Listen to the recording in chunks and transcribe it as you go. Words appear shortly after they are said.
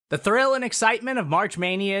The thrill and excitement of March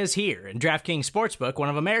Mania is here, and DraftKings Sportsbook, one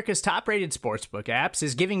of America's top-rated sportsbook apps,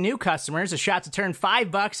 is giving new customers a shot to turn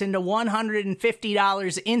 $5 into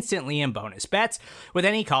 $150 instantly in bonus bets with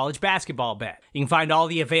any college basketball bet. You can find all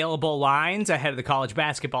the available lines ahead of the college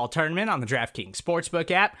basketball tournament on the DraftKings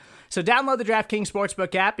Sportsbook app. So download the DraftKings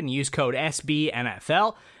Sportsbook app and use code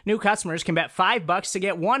SBNFL. New customers can bet $5 to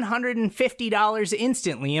get $150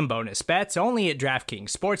 instantly in bonus bets only at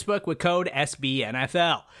DraftKings Sportsbook with code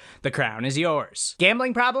SBNFL. The crown is yours.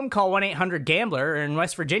 Gambling problem? Call 1-800-GAMBLER, or in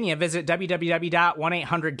West Virginia, visit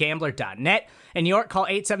www.1800gambler.net. In New York, call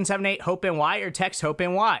 877-8-HOPE-NY or text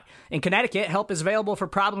HOPE-NY. In Connecticut, help is available for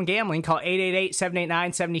problem gambling. Call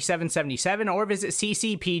 888-789-7777 or visit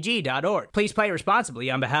ccpg.org. Please play responsibly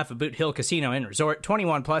on behalf of Boot Hill Casino and Resort.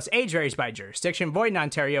 21 plus, age varies by jurisdiction, void in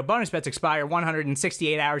Ontario. Bonus bets expire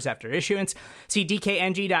 168 hours after issuance. See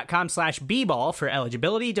dkng.com/bball for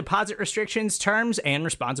eligibility, deposit restrictions, terms, and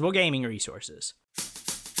responsible gaming resources.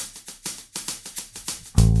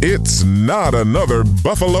 It's not another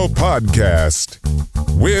Buffalo podcast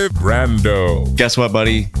with Brando. Guess what,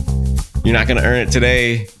 buddy? You're not going to earn it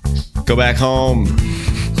today. Go back home.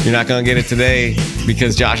 You're not going to get it today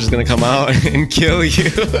because Josh is going to come out and kill you.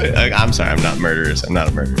 I'm sorry. I'm not murderous. I'm not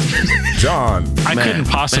a murderer. John. I couldn't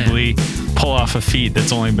possibly pull off a feat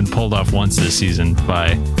that's only been pulled off once this season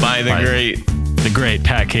by the great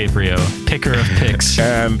Pat Caprio, picker of picks.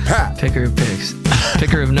 And Pat. Picker of picks.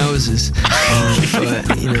 Picker of noses.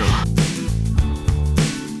 But, you know.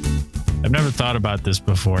 I've never thought about this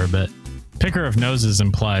before, but picker of noses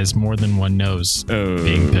implies more than one nose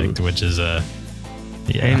being picked, which is yeah.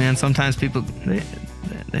 Hey, man, sometimes people, they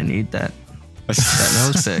need that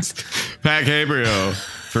nose picked. Pat Caprio,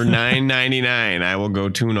 for $9.99, I will go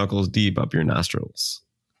 2 knuckles deep up your nostrils.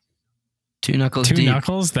 2 knuckles deep. 2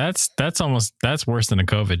 knuckles? That's worse than a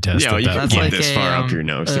COVID test. Yeah, you can't get like this far up your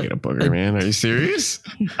nose to get a booger, man. Are you serious?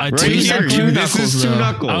 This is 2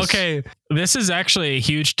 knuckles. Okay, this is actually a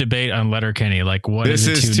huge debate on Letterkenny. Like, what is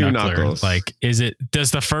a 2 knuckles? Like, does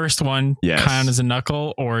the first one count as a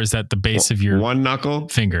knuckle, or is that the base of your 1 knuckle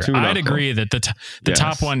finger? I'd agree that the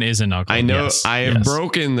top one is a knuckle. I know. I have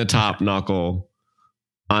broken the top knuckle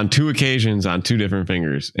on 2 occasions on 2 different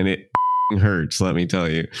fingers, and it hurts, let me tell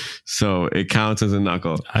you. So it counts as a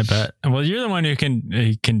knuckle. I bet. Well, you're the one who can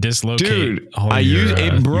dislocate. Dude, all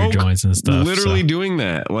it broke your joints and stuff. Literally doing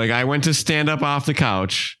that. Like, I went to stand up off the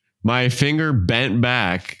couch, my finger bent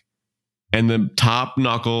back, and the top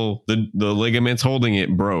knuckle, the ligaments holding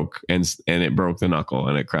it broke, and it broke the knuckle,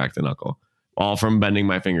 and it cracked the knuckle, all from bending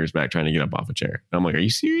my fingers back trying to get up off a chair. And I'm like, are you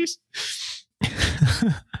serious?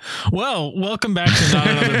 Well, welcome back to Not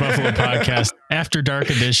Another Buffalo Podcast After Dark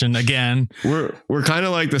edition again. We're kind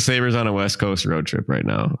of like the Sabres on a West Coast road trip right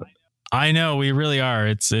now. I know, we really are.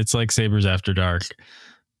 It's like Sabres After Dark.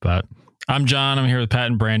 But I'm John. I'm here with Pat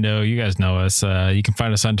and Brando. You guys know us. You can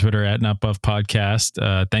find us on Twitter at NotBuff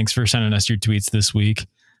Podcast. Thanks for sending us your tweets this week.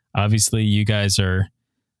 Obviously, you guys are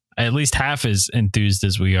at least half as enthused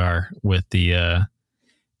as we are with the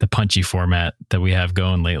punchy format that we have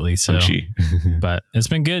going lately. So, but it's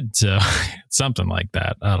been good. So something like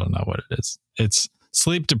that. I don't know what it is. It's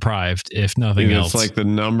sleep deprived, if nothing else. It's like the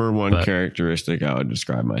number one characteristic I would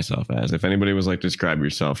describe myself as. If anybody was like, describe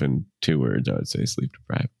yourself in 2 words, I would say sleep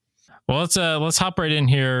deprived. Well, let's hop right in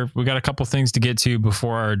here. We got a couple things to get to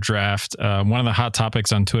before our draft. One of the hot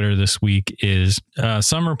topics on Twitter this week is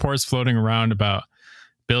some reports floating around about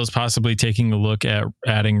Bills possibly taking a look at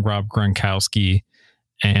adding Rob Gronkowski.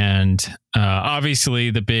 And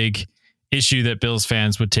obviously the big issue that Bills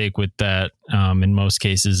fans would take with that in most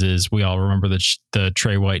cases is we all remember the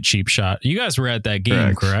Trey White cheap shot. You guys were at that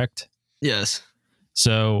game, correct? Yes.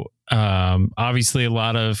 So obviously a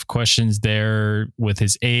lot of questions there with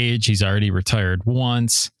his age. He's already retired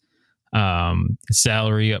once.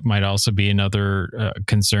 Salary might also be another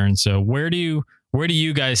concern. So where do you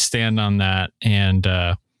guys stand on that? And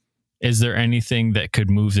is there anything that could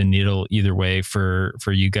move the needle either way for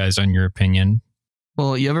you guys on your opinion?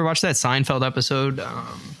 Well, you ever watch that Seinfeld episode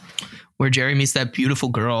where Jerry meets that beautiful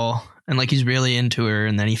girl and like he's really into her,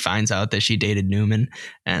 and then he finds out that she dated Newman,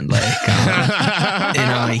 and like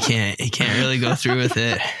he can't really go through with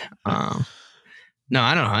it. No,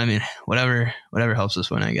 I don't know. I mean, whatever helps us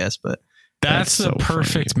win, I guess. But that's the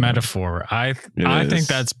perfect metaphor. I think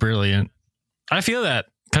that's brilliant. I feel that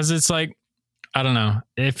because it's like, I don't know.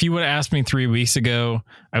 If you would have asked me 3 weeks ago,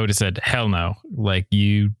 I would have said, hell no. Like,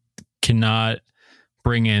 you cannot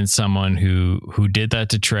bring in someone who did that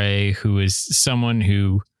to Trey, who is someone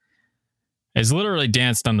who has literally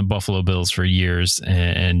danced on the Buffalo Bills for years.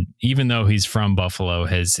 And even though he's from Buffalo,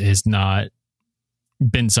 has not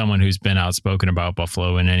been someone who's been outspoken about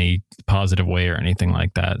Buffalo in any positive way or anything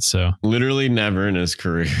like that. So Literally never in his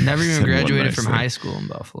career. Never even said one graduated nice from thing. high school in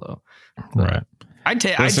Buffalo. right. I'd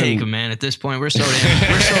take Listen- him, man. At this point, we're so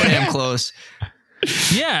damn close.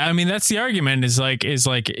 Yeah, I mean that's the argument. It's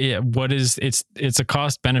a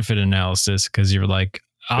cost benefit analysis because you're like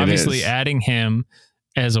obviously is. adding him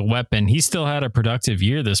as a weapon. He still had a productive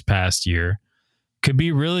year this past year, could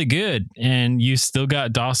be really good, and you still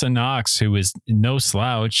got Dawson Knox, who is no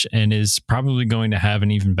slouch and is probably going to have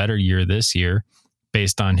an even better year this year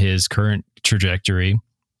based on his current trajectory.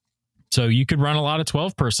 So you could run a lot of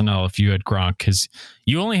 12 personnel if you had Gronk, because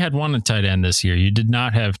you only had one tight end this year. You did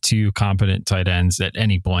not have two competent tight ends at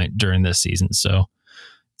any point during this season. So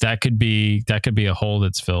that could be a hole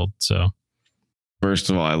that's filled. So First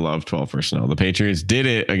of all, I love 12 personnel. The Patriots did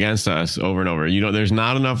it against us over and over. There's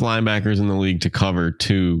not enough linebackers in the league to cover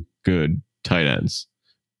two good tight ends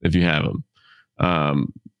if you have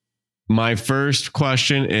them. My first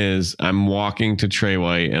question is, I'm walking to Trey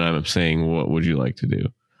White and I'm saying, what would you like to do?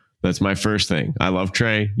 That's my first thing. I love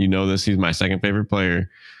Trey. You know this. He's my second favorite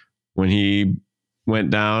player. When he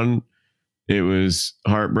went down, it was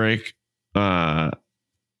heartbreak. And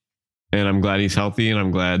I'm glad he's healthy, and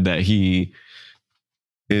I'm glad that he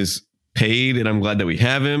is paid, and I'm glad that we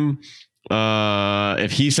have him.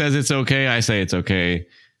 If he says it's okay, I say it's okay.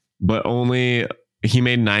 But only he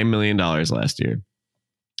made $9 million last year.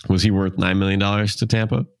 Was he worth $9 million to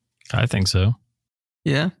Tampa? I think so.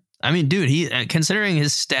 Yeah. I mean, dude, he considering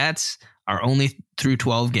his stats are only through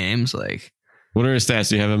 12 games, like What are his stats?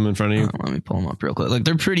 Do you have him in front of you? let me pull them up real quick. Like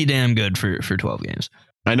they're pretty damn good for 12 games.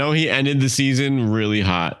 I know he ended the season really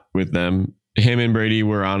hot with them. Him and Brady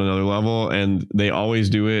were on another level, and they always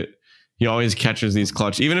do it. He always catches these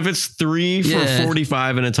clutch, even if it's 3 for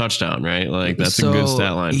 45 and a touchdown, right? Like that's a good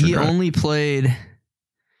stat line. He only played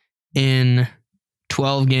in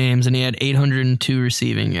 12 games, and he had 802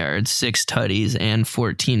 receiving yards, 6 tutties, and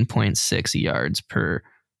 14.6 yards per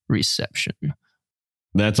reception.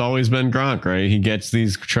 That's always been Gronk, right? He gets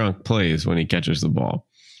these chunk plays when he catches the ball,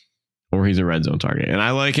 or he's a red zone target. And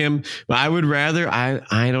I like him, but I would rather, I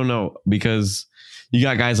don't know, because you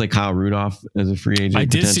got guys like Kyle Rudolph as a free agent. I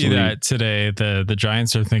did see that today. The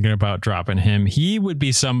Giants are thinking about dropping him. He would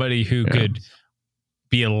be somebody who could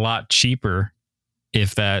be a lot cheaper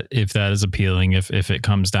if that is appealing, if it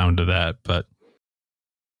comes down to that. But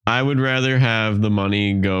I would rather have the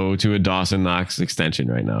money go to a Dawson Knox extension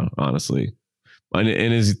right now, honestly. In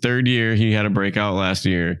his third year, he had a breakout last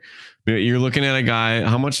year. But you're looking at a guy.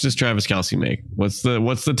 How much does Travis Kelce make? What's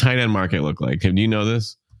the tight end market look like? Do you know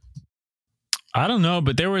this? I don't know,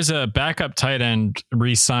 but there was a backup tight end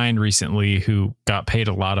re-signed recently who got paid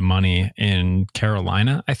a lot of money in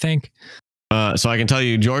Carolina, I think. So I can tell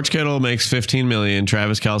you, George Kittle makes $15 million.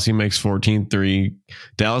 Travis Kelce makes $14.3.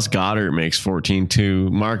 Dallas Goedert makes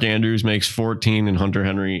 $14.2. Mark Andrews makes $14, and Hunter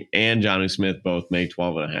Henry and Jonnu Smith both make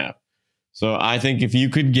 $12.5. So I think if you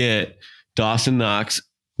could get Dawson Knox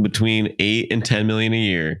between $8 and $10 million a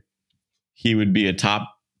year, he would be a top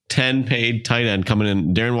 10 paid tight end coming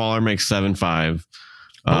in. Darren Waller makes $7.5.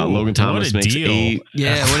 Logan Thomas makes deal. $8.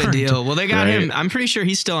 Yeah, what a deal. Well, they got Right. him. I'm pretty sure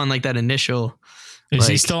he's still on like that initial. Is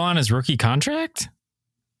he Like- still on his rookie contract?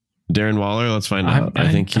 Darren Waller, let's find out. I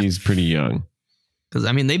think he's pretty young. Because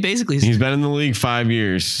I mean, they basically. He's been in the league 5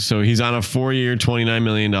 years, so he's on a 4-year, $29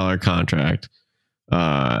 million contract.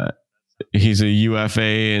 He's a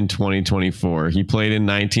UFA in 2024. He played in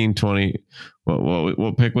 1920.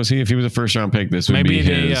 What pick was he? If he was a first round pick, this would be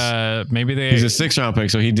his. Maybe they. He's a 6th round pick,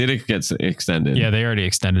 so he did get extended. Yeah, they already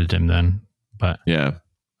extended him then. But Yeah.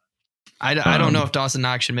 I don't know if Dawson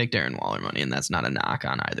Knox should make Darren Waller money, and that's not a knock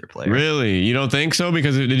on either player. Really? You don't think so?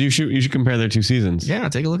 Because you should compare their 2 seasons. Yeah,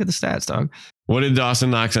 take a look at the stats, dog. What did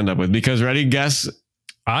Dawson Knox end up with? Because ready, guess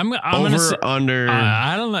I'm over gonna say, under.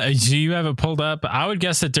 I don't know. Do you have it pulled up? I would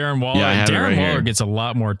guess that Darren Waller. Yeah, I have it right Waller here. gets a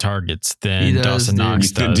lot more targets He than does, Dawson dude.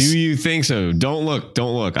 Knox does. Do you think so? Don't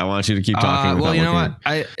look. I want you to keep talking. Well, without you know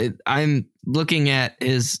looking. what? I'm looking at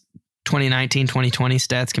his 2019, 2020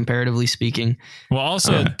 stats comparatively speaking. Well,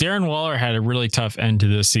 also Darren Waller had a really tough end to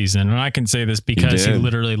this season, and I can say this because he did.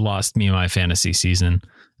 literally lost me my fantasy season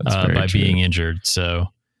That's very by true. being injured. So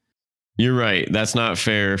You're right. That's not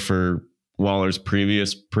fair for Waller's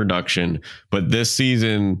previous production. But this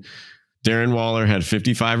season, Darren Waller had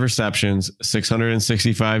 55 receptions,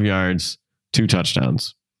 665 yards, 2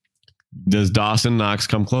 touchdowns. Does Dawson Knox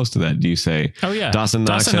come close to that? Do you say? oh yeah, Dawson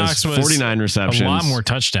Knox has was 49 receptions. a lot more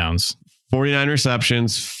touchdowns. 49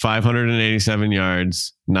 receptions, 587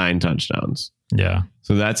 yards, 9 touchdowns. Yeah,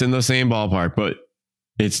 So that's in the same ballpark, but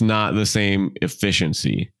it's not the same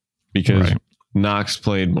efficiency because Right. Knox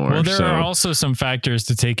played more. Well, there are also some factors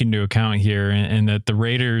to take into account here, and that the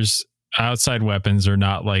Raiders' outside weapons are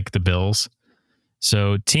not like the Bills.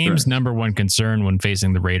 So team's number one concern when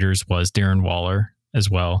facing the Raiders was Darren Waller as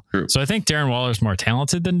well. True. So I think Darren Waller is more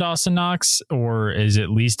talented than Dawson Knox, or is at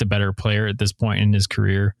least a better player at this point in his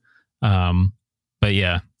career. But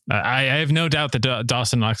yeah, I have no doubt that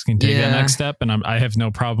Dawson Knox can take that next step, and I have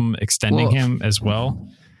no problem extending him as well.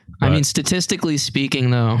 I mean, statistically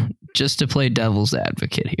speaking, though, just to play devil's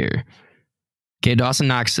advocate here. Okay, Dawson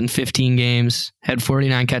Knox in 15 games had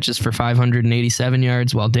 49 catches for 587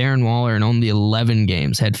 yards, while Darren Waller in only 11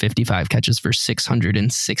 games had 55 catches for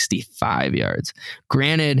 665 yards.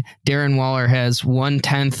 Granted, Darren Waller has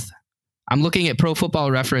 1/10. I'm looking at Pro Football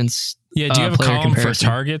Reference. Yeah, do you have a column for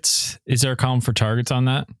targets? Is there a column for targets on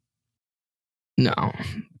that? No,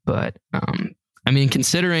 but I mean,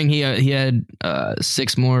 considering he had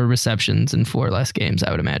 6 more receptions in 4 less games, I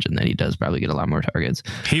would imagine that he does probably get a lot more targets.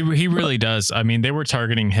 He really does. I mean, they were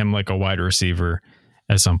targeting him like a wide receiver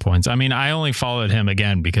at some points. I mean, I only followed him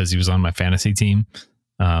again because he was on my fantasy team,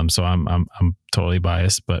 so I'm totally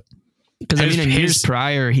biased. But because I mean, in years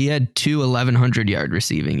prior, he had 2 1,100-yard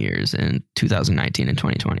receiving years in 2019 and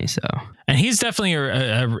 2020. So, and he's definitely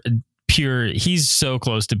a pure. He's so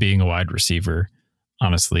close to being a wide receiver,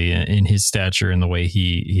 honestly, in his stature and the way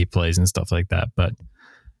he plays and stuff like that. But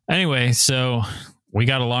anyway, so we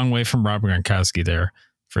got a long way from Rob Gronkowski there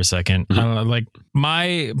for a second. Like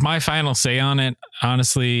my final say on it,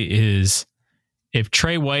 honestly, is if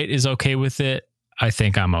Trey White is okay with it, I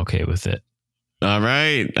think I'm okay with it. All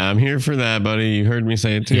right. I'm here for that, buddy. You heard me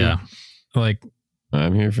say it too. Yeah. Like,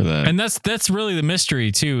 I'm here for that. And that's really the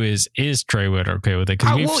mystery too, is Trey White okay with it?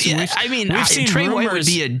 Because we've seen Trey White would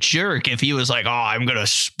be a jerk if he was like, oh, I'm going to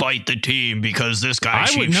spite the team because this guy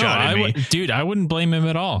cheap shotted me. Dude, I wouldn't blame him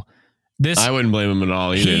at all. I wouldn't blame him at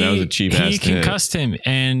all either. That was a cheap ass. He concussed him,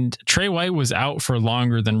 and Trey White was out for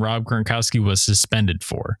longer than Rob Gronkowski was suspended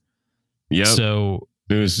for. Yep. So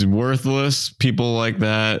it was worthless. People like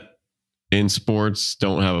that in sports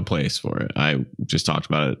don't have a place for it. I just talked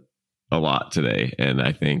about it a lot today. And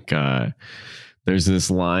I think there's this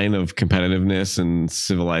line of competitiveness and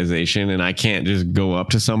civilization. And I can't just go up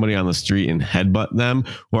to somebody on the street and headbutt them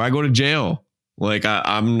or I go to jail. Like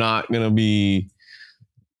I'm not going to be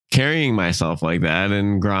carrying myself like that.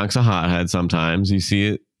 And Gronk's a hothead sometimes. You see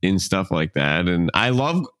it in stuff like that. And I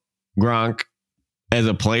love Gronk as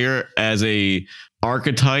a player, as a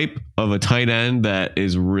archetype of a tight end that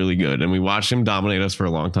is really good. And we watched him dominate us for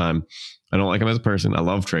a long time. I don't like him as a person. I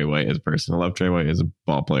love Trey White as a person. I love Trey White as a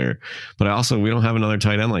ball player. But we don't have another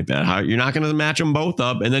tight end like that. You're not going to match them both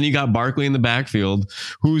up. And then you got Barkley in the backfield,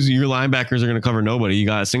 who's your linebackers are going to cover nobody. You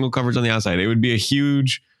got single coverage on the outside. It would be a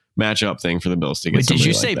huge matchup thing for the Bills to get. Wait, did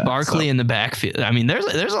you like say that, Barkley in the backfield? I mean, there's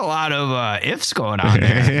a lot of ifs going on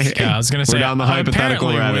there. Yeah, I was going to say, we're down the hypothetical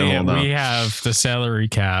rabbit hole now. We have the salary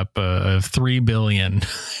cap of $3 billion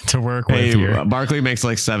to work with here. Barkley makes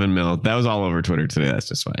like $7 million. That was all over Twitter today. That's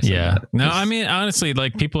just why I said that. No, I mean, honestly,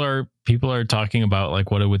 like people are talking about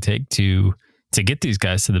like what it would take to get these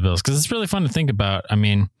guys to the Bills, because it's really fun to think about. I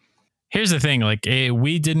mean, here's the thing, like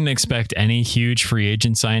we didn't expect any huge free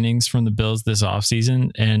agent signings from the Bills this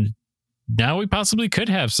offseason, and now we possibly could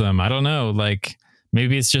have some. I don't know, like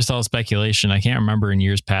maybe it's just all speculation. I can't remember in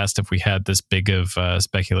years past if we had this big of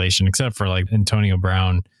speculation, except for like Antonio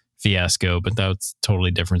Brown fiasco, but that's a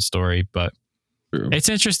totally different story. But it's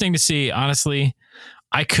interesting to see. Honestly,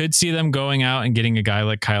 I could see them going out and getting a guy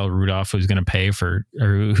like Kyle Rudolph who's going to play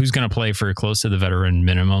for close to the veteran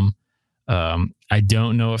minimum. I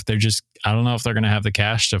don't know if they're going to have the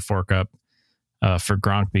cash to fork up for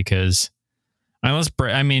Gronk, because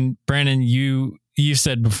Brandon, you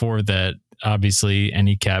said before that obviously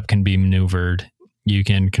any cap can be maneuvered. You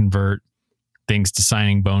can convert things to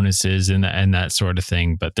signing bonuses and that sort of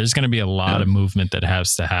thing, but there's going to be a lot of movement that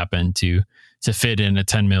has to happen to fit in a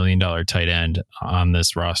 $10 million tight end on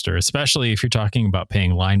this roster, especially if you're talking about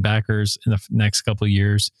paying linebackers in the next couple of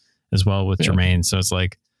years as well with Jermaine. So it's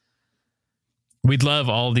like, we'd love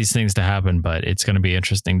all these things to happen, but it's going to be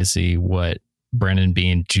interesting to see what Brandon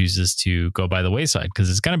Beane chooses to go by the wayside, because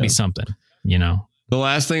it's going to be something, you know. The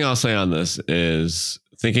last thing I'll say on this is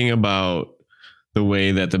thinking about the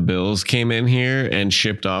way that the Bills came in here and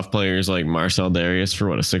shipped off players like Marcel Darius for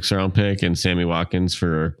a 6th-round pick and Sammy Watkins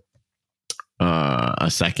for a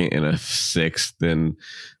 2nd and a 6th. And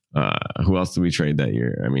who else did we trade that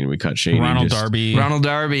year? I mean, we cut Shady. Ronald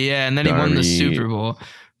Darby, yeah, and then he won the Super Bowl.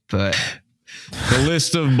 But the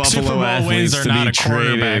list of Buffalo athletes are to not be a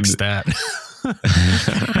quarterback traded. stat.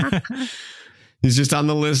 He's just on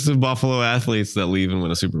the list of Buffalo athletes that leave and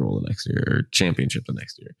win a Super Bowl the next year, or championship the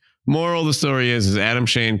next year. Moral of the story is Adam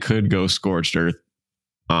Shane could go scorched earth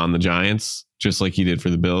on the Giants, just like he did for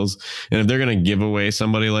the Bills. And if they're going to give away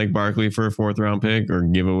somebody like Barkley for a 4th round pick, or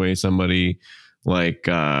give away somebody like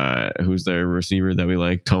who's their receiver that we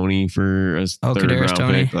like, Tony, for a 3rd round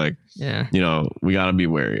Tony. pick, like, Yeah. We got to be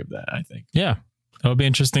wary of that, I think. Yeah, it'll be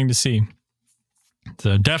interesting to see.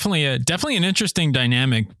 So definitely an interesting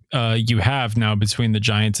dynamic you have now between the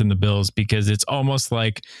Giants and the Bills, because it's almost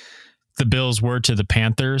like the Bills were to the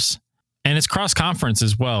Panthers, and it's cross conference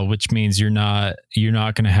as well, which means you're not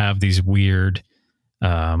going to have these weird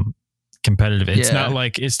competitive. It's not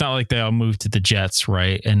like they all moved to the Jets,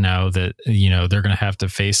 right? And now that they're going to have to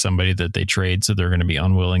face somebody that they trade, so they're going to be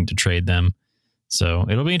unwilling to trade them. So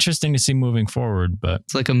it'll be interesting to see moving forward, but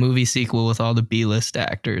It's like a movie sequel with all the B-list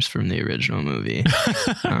actors from the original movie.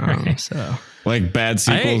 So Like bad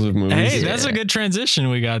sequels of movies. Hey, that's a good transition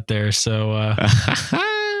we got there. So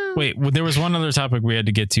wait, there was one other topic we had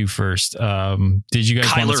to get to first. Did you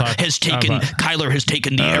guys want to talk Kyler has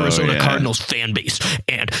taken the Arizona Cardinals fan base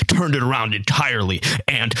and turned it around entirely.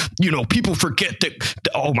 And, people forget that,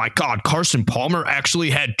 oh my God, Carson Palmer actually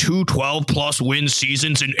had 2 12-plus win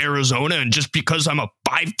seasons in Arizona. And just because I'm a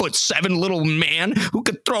 5'7" little man who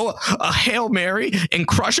could throw a Hail Mary and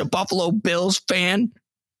crush a Buffalo Bills fan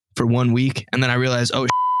for 1 week. And then I realized, I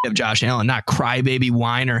have Josh Allen, not crybaby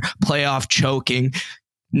whiner, playoff choking,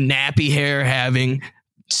 nappy hair having,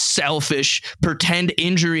 selfish, pretend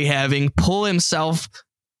injury having, pull himself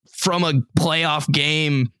from a playoff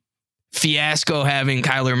game fiasco having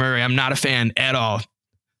Kyler Murray. I'm not a fan at all.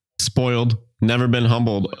 Spoiled, never been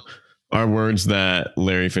humbled are words that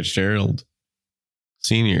Larry Fitzgerald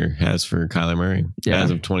Sr. has for Kyler Murray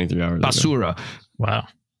as of 23 hours ago. Basura. Wow.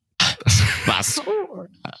 Basura.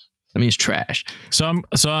 That means trash. So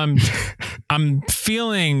I'm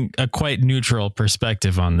feeling a quite neutral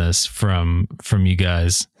perspective on this from you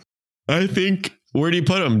guys. I think, where do you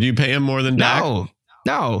put him? Do you pay him more than Dak?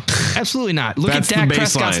 No, absolutely not. Look at Dak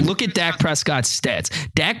Prescott's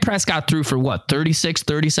stats. Dak Prescott threw for what? 36,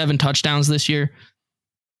 37 touchdowns this year?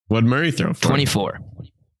 What'd Murray throw for? 24.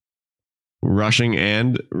 Rushing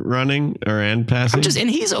and running and passing? And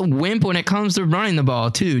he's a wimp when it comes to running the ball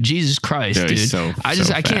too. Jesus Christ, dude.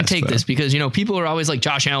 I can't take this because, people are always like,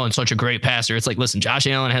 Josh Allen's such a great passer. It's like, listen, Josh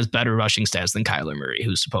Allen has better rushing stats than Kyler Murray,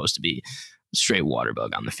 who's supposed to be a straight water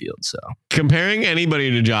bug on the field. So comparing anybody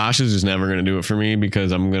to Josh is just never going to do it for me,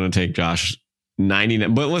 because I'm going to take Josh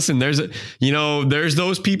 99. But listen, there's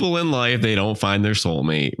those people in life, they don't find their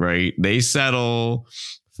soulmate, right? They settle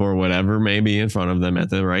for whatever may be in front of them at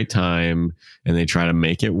the right time, and they try to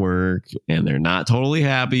make it work, and they're not totally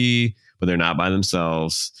happy, but they're not by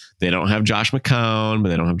themselves. They don't have Josh McCown, but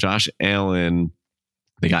they don't have Josh Allen.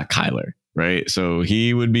 They got Kyler, right? So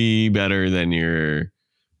he would be better than your,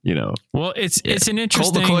 Well, it's an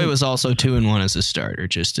interesting. Colt McCoy was also 2-1 as a starter,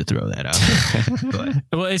 just to throw that out.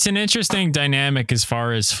 Well, it's an interesting dynamic as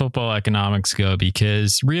far as football economics go,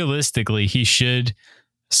 because realistically, he should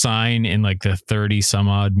sign in like the 30 some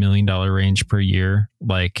odd $1 million range per year.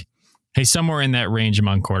 Like, hey, somewhere in that range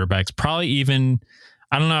among quarterbacks, probably even,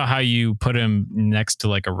 I don't know how you put him next to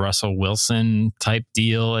like a Russell Wilson type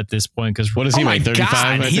deal at this point. Because what is he, like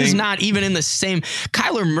 35? He's not even in the same.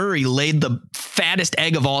 Kyler Murray laid the fattest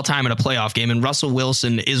egg of all time in a playoff game, and Russell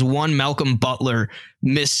Wilson is one Malcolm Butler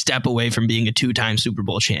misstep away from being a 2-time Super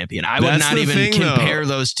Bowl champion. I would not even compare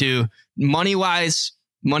those two. Money wise,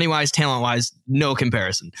 talent wise, no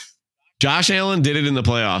comparison. Josh Allen did it in the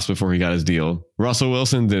playoffs before he got his deal. Russell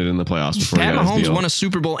Wilson did it in the playoffs before he got his deal. Pat Mahomes won a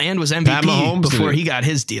Super Bowl and was MVP before he got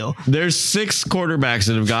his deal. There's 6 quarterbacks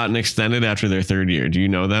that have gotten extended after their 3rd year. Do you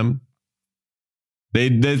know them?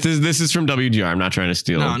 This is from WGR. I'm not trying to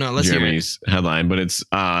steal Jeremy's headline, but it's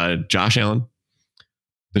Josh Allen,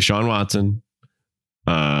 Deshaun Watson,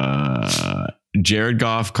 Jared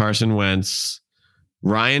Goff, Carson Wentz,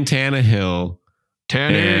 Ryan Tannehill,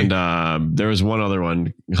 and there was one other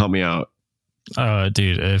one. Help me out.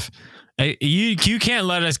 Dude, if you can't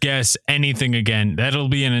let us guess anything again, that'll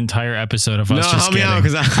be an entire episode of us just help me out,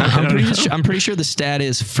 because I'm pretty sure the stat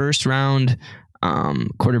is first round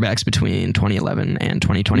quarterbacks between 2011 and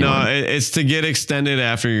 2021. No, it's to get extended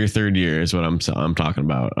after your 3rd year is what I'm talking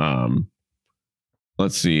about.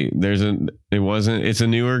 Let's see. It's a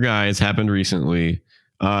newer guy. It's happened recently.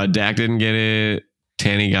 Dak didn't get it.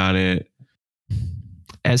 Tanny got it.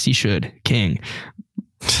 As he should. King.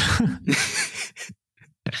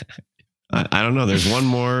 I don't know. There's one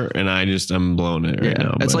more, and I'm blowing it right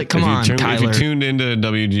now. It's like, come on, Kyler. If you tuned into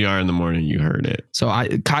WGR in the morning, you heard it. So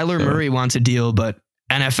Kyler Murray wants a deal, but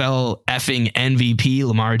NFL effing MVP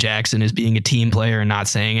Lamar Jackson is being a team player and not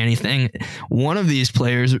saying anything. One of these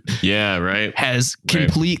players has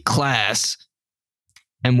complete class,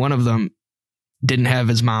 and one of them didn't have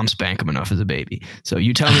his mom spank him enough as a baby. So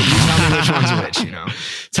you tell me which one's which, you know.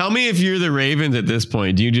 Tell me if you're the Ravens at this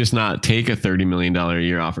point, do you just not take a $30 million a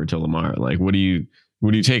year offer to Lamar? Like, what do you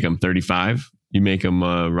take him? 35? You make him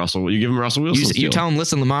Russell. You give him Russell Wilson. You tell him,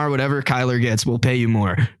 listen, Lamar, whatever Kyler gets, we'll pay you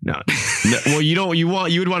more. No. Well, you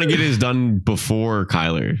would want to get his done before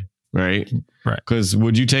Kyler, right? Right. Because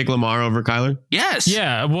would you take Lamar over Kyler? Yes.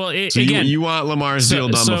 Yeah. Well, again, you want Lamar's deal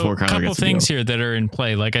done before Kyler gets the deal. A couple things here that are in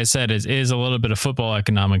play. Like I said, is a little bit of football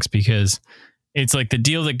economics, because it's like the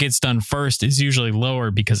deal that gets done first is usually lower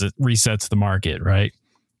because it resets the market, right?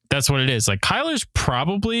 That's what it is. Like Kyler's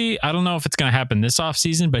probably, I don't know if it's going to happen this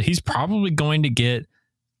offseason, but he's probably going to get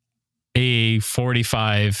a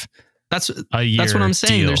 45 a year. That's what I'm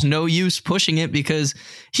saying. Deal. There's no use pushing it because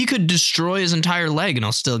he could destroy his entire leg and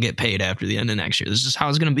he'll still get paid after the end of next year. This is just how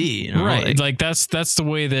it's going to be, you know? Right. Like that's the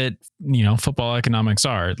way that, you know, football economics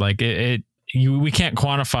are. Like we can't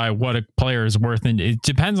quantify what a player is worth, and it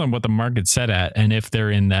depends on what the market's set at and if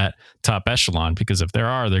they're in that top echelon, because if they're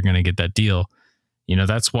going to get that deal. You know,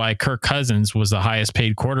 that's why Kirk Cousins was the highest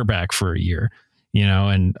paid quarterback for a year, you know,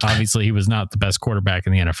 and obviously he was not the best quarterback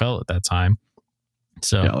in the NFL at that time.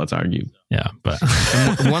 So yeah, let's argue. Yeah. But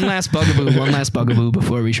one last bugaboo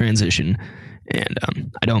before we transition. And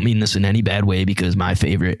I don't mean this in any bad way, because my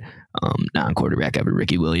favorite non-quarterback ever,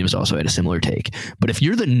 Ricky Williams, also had a similar take. But if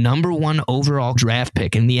you're the number 1 overall draft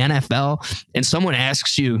pick in the NFL and someone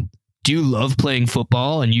asks you, do you love playing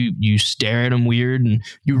football? And you stare at them weird, and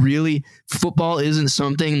football isn't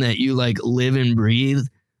something that you like live and breathe.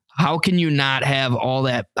 How can you not have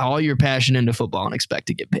all your passion into football and expect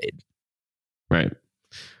to get paid? Right.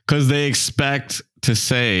 Because they expect to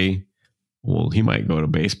say, well, he might go to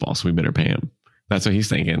baseball, so we better pay him. That's what he's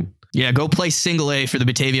thinking. Yeah, go play single A for the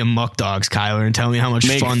Batavia Muck Dogs, Kyler, and tell me how much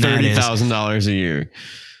fun that is. Make $30,000 a year.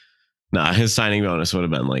 Nah, his signing bonus would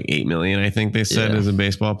have been like $8 million, I think they said, as a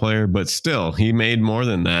baseball player. But still, he made more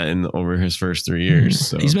than that over his first 3 years.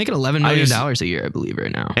 So he's making $11 million a year, I believe,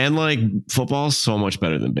 right now. And like football is so much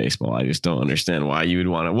better than baseball. I just don't understand why you would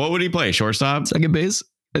want to. What would he play? Shortstop? Second base?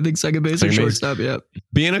 I think second base or shortstop, yeah.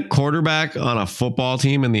 Being a quarterback on a football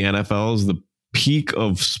team in the NFL is the peak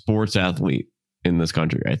of sports athlete in this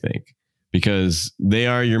country, I think, because they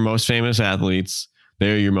are your most famous athletes.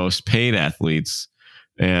 They are your most paid athletes.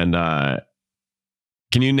 And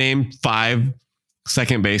can you name 5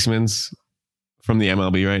 second basemen from the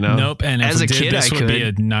MLB right now? Nope. And as a kid, this would be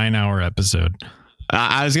a 9-hour episode.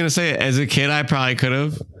 I was going to say, as a kid, I probably could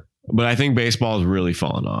have, but I think baseball has really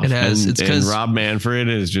fallen off. It has. And Rob Manfred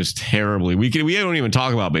is just terribly. We don't even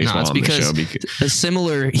talk about baseball on the show. A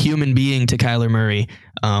similar human being to Kyler Murray,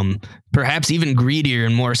 perhaps even greedier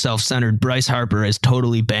and more self-centered, Bryce Harper has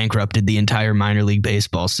totally bankrupted the entire minor league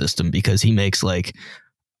baseball system because he makes like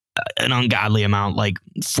an ungodly amount, like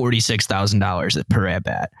 $46,000 per at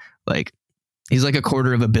bat. Like he's like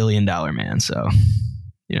 $250 million man. So,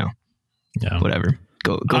 you know, whatever.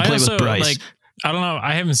 Go play with Bryce. Like, I don't know.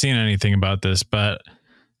 I haven't seen anything about this, but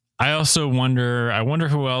I also wonder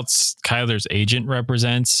who else Kyler's agent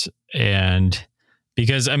represents. And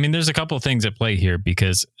because, I mean, there's a couple of things at play here,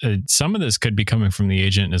 because some of this could be coming from the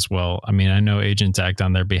agent as well. I mean, I know agents act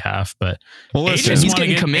on their behalf, but he's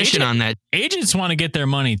getting commission on that. Agents want to get their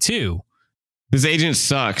money too. This agent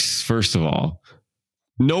sucks, first of all.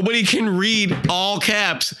 Nobody can read all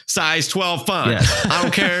caps, size 12 font. Yes. I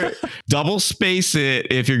don't care. Double space it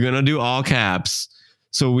if you're going to do all caps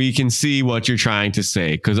so we can see what you're trying to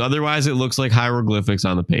say. Because otherwise it looks like hieroglyphics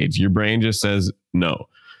on the page. Your brain just says no.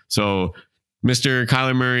 So, Mr.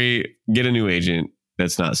 Kyler Murray, get a new agent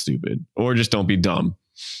that's not stupid. Or just don't be dumb.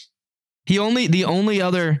 The only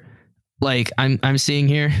other, like, I'm seeing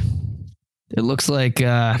here, it looks like,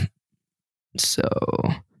 so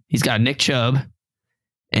he's got Nick Chubb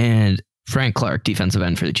and Frank Clark, defensive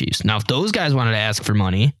end for the Chiefs. Now, if those guys wanted to ask for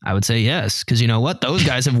money, I would say yes. Because you know what? Those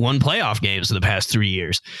guys have won playoff games in the past 3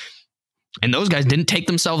 years. And those guys didn't take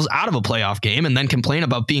themselves out of a playoff game and then complain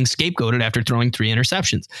about being scapegoated after throwing 3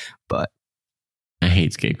 interceptions. But I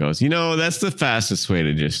hate scapegoats. You know, that's the fastest way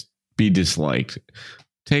to just be disliked.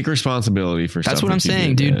 Take responsibility for stuff. That's what I'm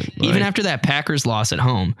saying, dude. Even after that Packers loss at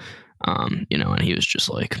home, you know, and he was just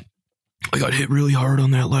like, I got hit really hard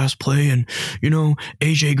on that last play. And, you know,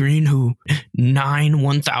 AJ Green, who 9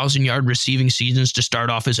 1,000-yard receiving seasons to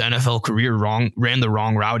start off his NFL career ran the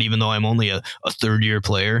wrong route, even though I'm only a third-year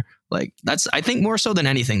player. Like I think more so than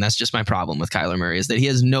anything, that's just my problem with Kyler Murray is that he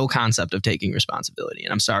has no concept of taking responsibility.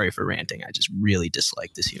 And I'm sorry for ranting. I just really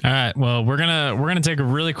dislike this human. All right. Well, we're gonna take a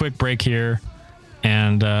really quick break here,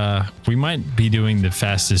 and we might be doing the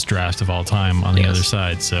fastest draft of all time on the other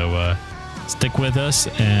side. So stick with us,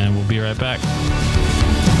 and we'll be right back.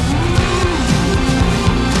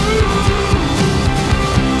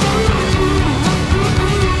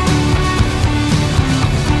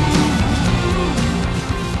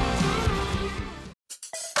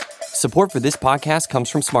 Support for this podcast comes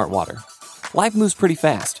from Smartwater. Life moves pretty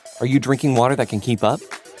fast. Are you drinking water that can keep up?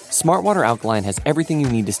 Smartwater Alkaline has everything you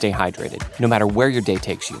need to stay hydrated, no matter where your day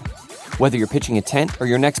takes you. Whether you're pitching a tent or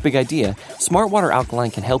your next big idea, Smartwater Alkaline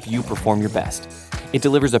can help you perform your best. It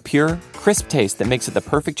delivers a pure, crisp taste that makes it the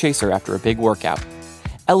perfect chaser after a big workout.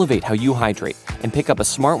 Elevate how you hydrate and pick up a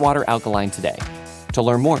Smartwater Alkaline today. To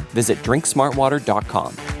learn more, visit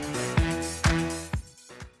drinksmartwater.com.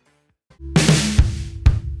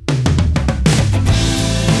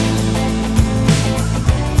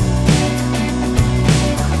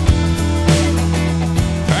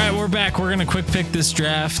 We're gonna quick pick this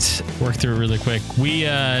draft, work through it really quick. We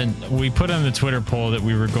put on the Twitter poll that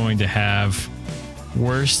we were going to have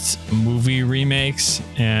worst movie remakes,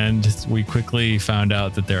 and we quickly found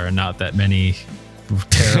out that there are not that many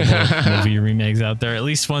terrible movie remakes out there, at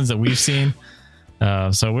least ones that we've seen.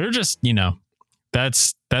 So we're just,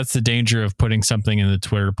 that's the danger of putting something in the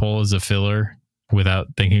Twitter poll as a filler without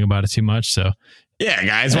thinking about it too much. So yeah,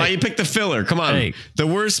 guys, why you pick the filler? Come on. Hey. The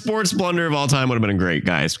worst sports blunder of all time would have been great,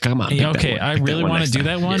 guys. Come on. Okay, I really want to do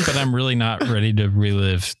that one, but I'm really not ready to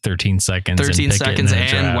relive 13 seconds. 13 seconds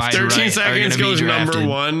and why 13 seconds goes number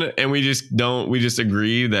one, and we just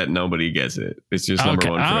agree that nobody gets it. It's just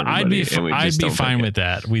number one for everybody. I'd be fine with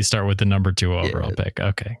that. We start with the number 2 overall pick.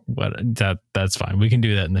 Okay, that's fine. We can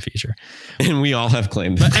do that in the future. And we all have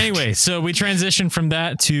claimed But anyway, so we transitioned from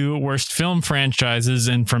that to worst film franchises,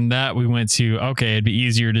 and from that we went to, okay, it'd be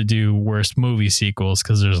easier to do worst movie sequels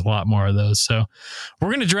because there's a lot more of those. So we're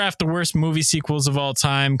going to draft the worst movie sequels of all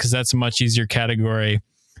time because that's a much easier category.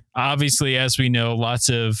 Obviously, as we know, lots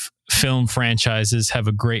of film franchises have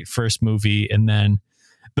a great first movie, and then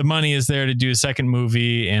the money is there to do a second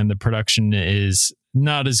movie, and the production is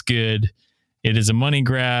not as good. It is a money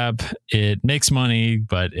grab. It makes money,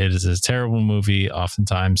 but it is a terrible movie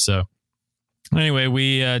oftentimes. So anyway,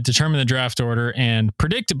 we determined the draft order, and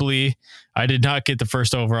predictably, I did not get the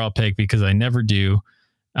first overall pick because I never do.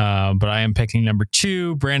 But I am picking number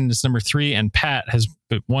 2. Brandon is number 3, and Pat has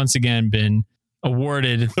once again been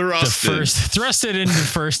awarded thrusted into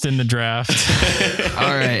first in the draft.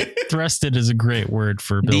 All right. Thrusted is a great word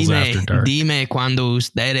for Bills After Dark. Dime cuando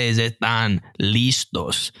ustedes están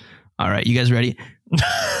listos. All right, you guys ready?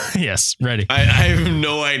 Yes, ready. I have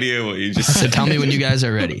no idea what you just said. So tell me when you guys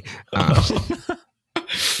are ready. I'm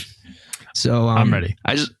ready.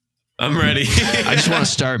 I'm ready. I just want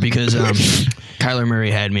to start because Kyler Murray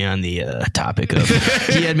had me on the topic of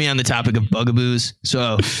bugaboos.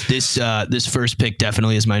 So this first pick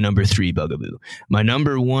definitely is my number 3 bugaboo. My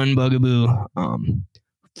number 1 bugaboo,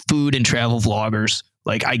 food and travel vloggers.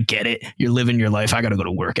 Like, I get it. You're living your life. I got to go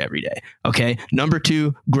to work every day. Okay. Number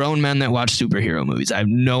 2, grown men that watch superhero movies. I have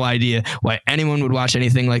no idea why anyone would watch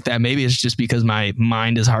anything like that. Maybe it's just because my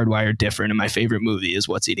mind is hardwired different and my favorite movie is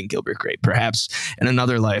What's Eating Gilbert Grape. Perhaps in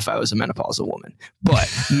another life, I was a menopausal woman.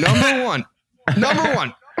 But number one,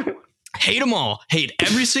 hate them all. Hate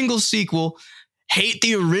every single sequel. Hate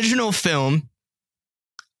the original film.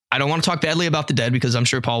 I don't want to talk badly about the dead because I'm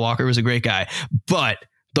sure Paul Walker was a great guy, but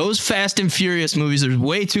those Fast and Furious movies, there's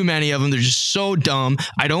way too many of them. They're just so dumb.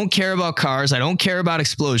 I don't care about cars. I don't care about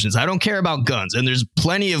explosions. I don't care about guns. And there's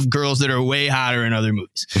plenty of girls that are way hotter in other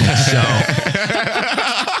movies. So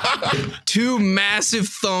 2 massive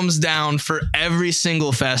thumbs down for every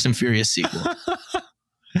single Fast and Furious sequel.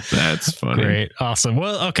 That's funny. Great. Awesome.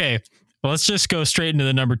 Well, okay. Well, let's just go straight into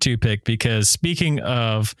the number 2 pick, because speaking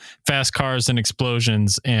of fast cars and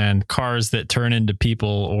explosions and cars that turn into people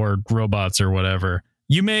or robots or whatever,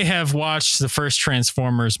 you may have watched the first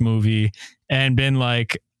Transformers movie and been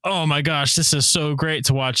like, oh my gosh, this is so great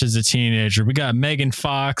to watch as a teenager. We got Megan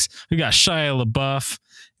Fox. We got Shia LaBeouf.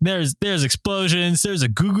 There's explosions. There's a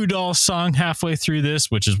Goo Goo Dolls song halfway through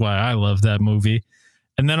this, which is why I love that movie.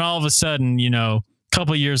 And then all of a sudden, a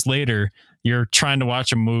couple of years later, you're trying to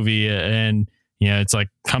watch a movie and it's like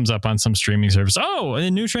comes up on some streaming service. Oh,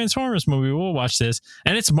 a new Transformers movie. We'll watch this.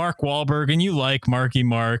 And it's Mark Wahlberg, and you like Marky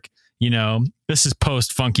Mark. This is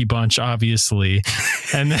post Funky Bunch, obviously.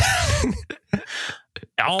 And then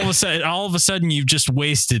all of a sudden you've just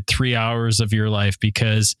wasted 3 hours of your life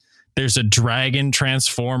because There's a dragon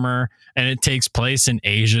transformer, and it takes place in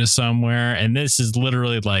Asia somewhere. And this is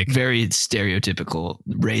literally like Very stereotypical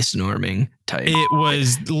race norming type. it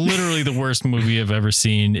was literally the worst movie I've ever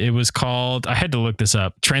seen. It was called, I had to look this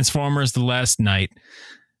up, Transformers: The Last Knight.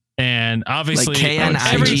 And obviously, Like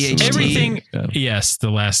KNIGHT? everything. Yeah. Yes,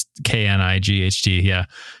 the last KNIGHT. Yeah.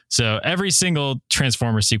 So every single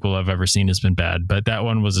Transformers sequel I've ever seen has been bad, but that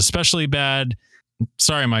one was especially bad.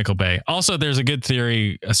 Sorry, Michael Bay. Also, there's a good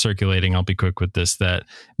theory circulating. I'll be quick with this, that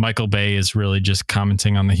Michael Bay is really just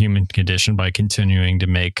commenting on the human condition by continuing to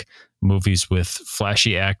make movies with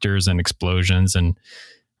flashy actors and explosions. And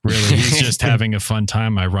really, he's just having a fun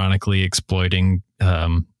time, ironically exploiting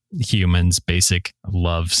humans' basic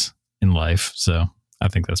loves in life. So I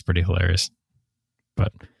think that's pretty hilarious.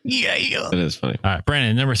 But It is funny. all right,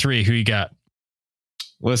 Brandon, number 3, who you got?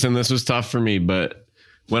 Listen, this was tough for me, but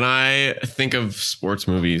when I think of sports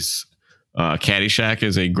movies, Caddyshack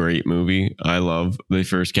is a great movie. I love the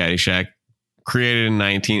first Caddyshack, created in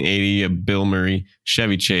 1980. Bill Murray,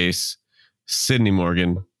 Chevy Chase, Sidney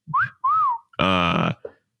Morgan.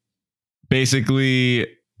 Basically,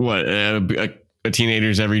 what a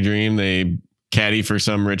teenager's every dream. They caddy for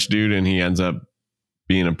some rich dude, and he ends up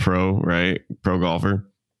being a pro golfer.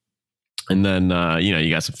 And then you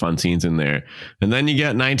got some fun scenes in there. And then you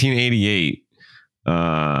get 1988.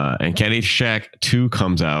 And Caddyshack 2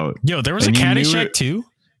 comes out. Yo, there was a And you knew Caddyshack it- 2?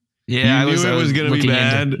 Yeah, You I knew it was gonna be looking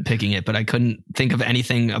bad? into picking it, but I couldn't think of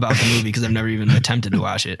anything about the movie because I've never even attempted to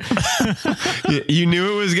watch it. You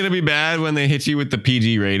knew it was going to be bad when they hit you with the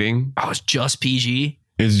PG rating. Oh, it's just PG.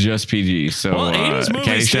 It's just PG. So Well, 80s movies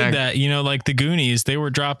Caddyshack, did that. You know, like the Goonies, they were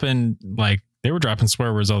dropping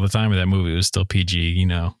swear words all the time, but that movie was still PG, you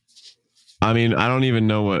know. I mean, I don't even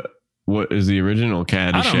know what is the original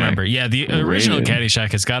Caddyshack. I don't remember. Yeah, the original rated.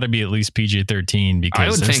 Caddyshack has got to be at least PG-13 because I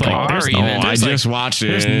would there's think like, there's R no- even. I there's like- just watched it.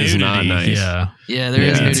 there's It's not nudity. nice. Yeah. Yeah, there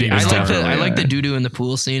is Yeah, nudity. it's I definitely like the that. doo-doo in the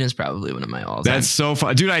pool scene is probably one of my all-time. That's so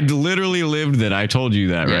fun. Dude, I literally lived that. I told you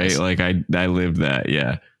that, Yes. right? Like I lived that.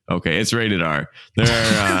 Yeah. Okay. It's rated R. There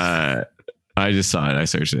are, I just saw it. I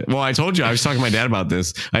searched it. Well, I told you, I was talking to my dad about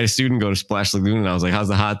this. I had a student go to Splash Lagoon and I was like, how's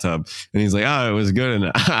the hot tub? And he's like, oh, it was good.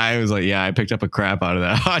 And I was like, yeah, I picked up a crap out of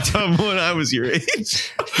that hot tub when I was your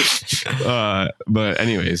age. But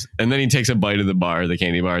anyways, and then he takes a bite of the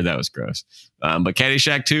candy bar. That was gross. But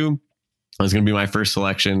Caddyshack 2 was going to be my first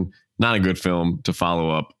selection. Not a good film to follow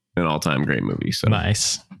up an all-time great movie. So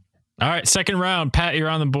Nice. All right, second round. Pat, you're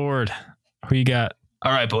on the board. Who you got?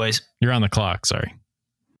 All right, boys. You're on the clock. Sorry.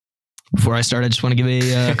 Before I start, I just want to give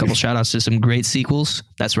a couple shout outs to some great sequels.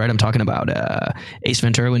 That's right. I'm talking about Ace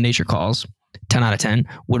Ventura: When Nature Calls. 10 out of 10.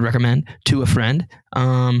 Would recommend. To a Friend.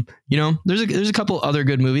 There's a couple other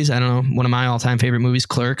good movies. I don't know. One of my all-time favorite movies,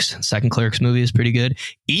 Clerks. Second Clerks movie is pretty good.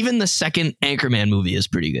 Even the second Anchorman movie is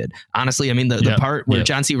pretty good. Honestly, I mean, the part where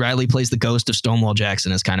John C. Reilly plays the ghost of Stonewall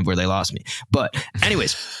Jackson is kind of where they lost me. But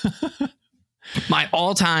anyways, my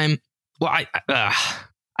all-time, well,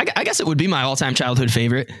 I guess it would be my all-time childhood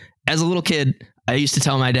favorite. As a little kid, I used to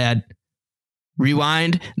tell my dad,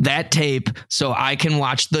 rewind that tape so I can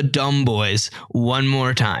watch The Dumb Boys one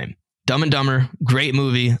more time. Dumb and Dumber, great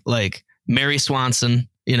movie. Like Mary Swanson,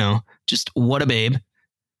 just what a babe.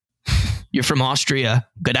 You're from Austria.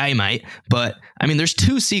 Good eye, mate. But I mean, there's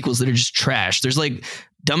 2 sequels that are just trash. There's like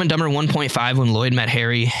Dumb and Dumber 1.5 When Lloyd Met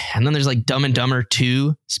Harry. And then there's like Dumb and Dumber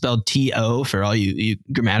 2 spelled T-O for all you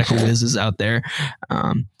grammatical whizzes out there.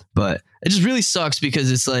 But it just really sucks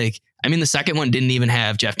because it's like, I mean, the second one didn't even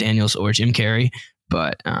have Jeff Daniels or Jim Carrey,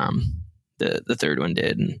 but the third one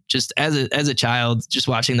did. And just as a child, just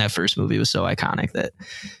watching that first movie was so iconic that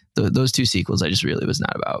those 2 sequels I just really was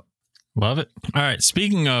not about. Love it. All right.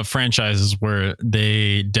 Speaking of franchises where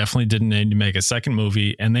they definitely didn't need to make a second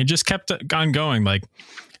movie and they just kept on going, like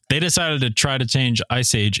they decided to try to change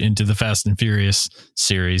Ice Age into the Fast and Furious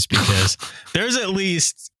series because there's at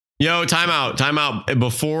least... Yo, time out.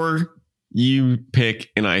 Before you pick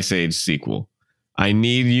an Ice Age sequel, I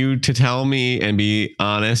need you to tell me and be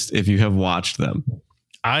honest if you have watched them.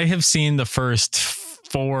 I have seen the first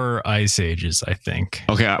 4 Ice Ages, I think.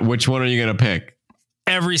 Okay, which one are you going to pick?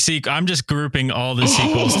 Every sequel. I'm just grouping all the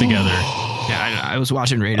sequels together. Yeah, I was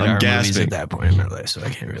watching rated I'm R movies gasping. at that point in my life, so I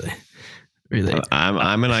can't really.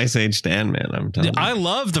 I'm an Ice Age stan, man. I'm telling you. I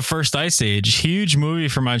love the first Ice Age. Huge movie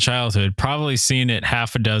from my childhood. Probably seen it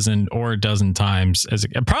half a dozen or a dozen times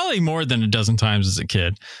probably more than a dozen times as a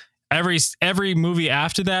kid. Every movie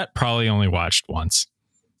after that, probably only watched once,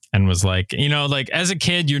 and was like, like as a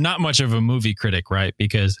kid, you're not much of a movie critic, right?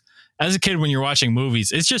 Because as a kid, when you're watching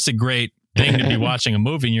movies, it's just a great thing to be watching a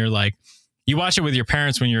movie, and you're like, you watch it with your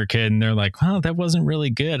parents when you're a kid, and they're like, "Well, that wasn't really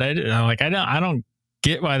good." I don't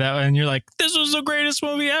get why that, and you're like, this was the greatest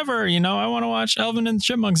movie ever. You know, I want to watch Alvin and the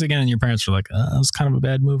Chipmunks again. And your parents were like, that was kind of a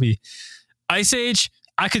bad movie. Ice Age,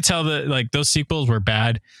 I could tell that like those sequels were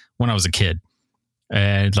bad when I was a kid.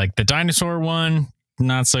 And like the dinosaur one,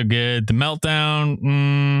 not so good. The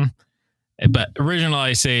Meltdown, but original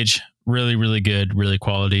Ice Age, really, really good, really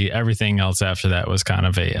quality. Everything else after that was kind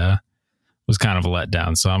of a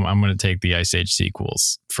letdown. So I'm going to take the Ice Age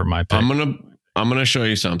sequels for my pick. I'm gonna show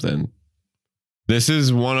you something. This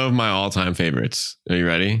is one of my all-time favorites. Are you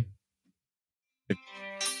ready?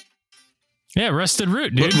 Yeah, Rusted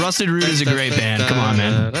Root, dude. Rusted Root is a great band. Come on,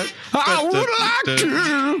 man. I would like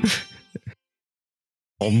to.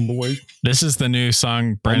 On the way. This is the new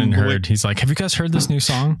song Brandon heard. He's like, have you guys heard this new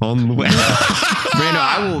song? On the way. Brando,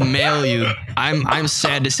 I will mail you. I'm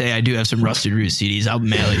sad to say I do have some Rusted Root CDs. I'll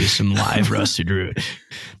mail you some live Rusted Root.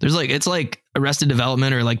 There's like, it's like Arrested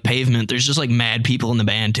Development or like Pavement. There's just like mad people in the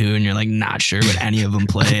band too, and you're like not sure what any of them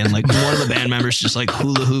play. And like one of the band members just like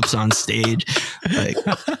hula hoops on stage. Like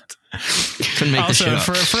couldn't make also, the shit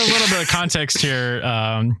up. For a little bit of context here,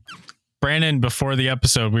 Brandon, before the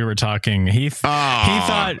episode, we were talking. He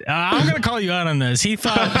thought I'm gonna call you out on this. He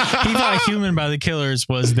thought "Human" by the Killers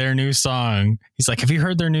was their new song. He's like, "Have you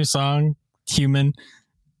heard their new song, Human?"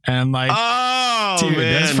 And I'm like, "Oh, dude,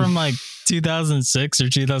 man. that's from like 2006 or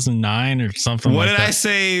 2009 or something." What like did that. I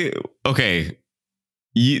say? Okay,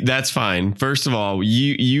 that's fine. First of all,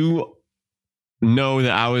 you know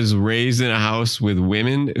that I was raised in a house with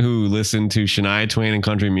women who listen to Shania Twain and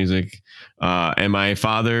country music. And my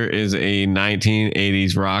father is a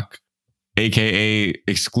 1980s rock, aka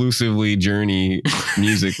exclusively Journey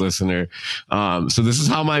music listener. So this is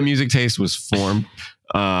how my music taste was formed.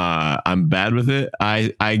 I'm bad with it.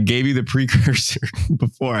 I gave you the precursor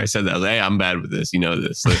before I said that. I was like, hey, I'm bad with this. You know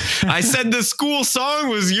this. Like, I said the school song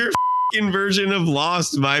was your version of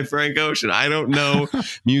Lost by Frank Ocean. I don't know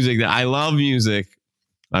music. That I love music.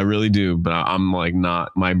 I really do, but I'm like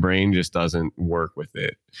not, my brain just doesn't work with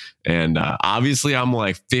it. And obviously I'm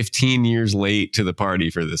like 15 years late to the party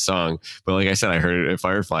for this song. But like I said, I heard it at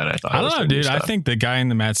Firefly and I thought, I don't know, dude. I think the guy in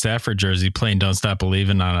the Matt Stafford jersey playing Don't Stop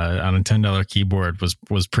Believin' on a $10 keyboard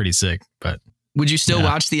was pretty sick. But would you still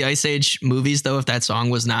watch the Ice Age movies though if that song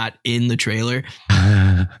was not in the trailer?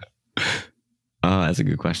 Oh, that's a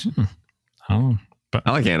good question. Oh, but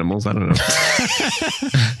I like animals. I don't know.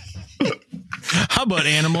 How about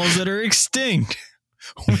animals that are extinct?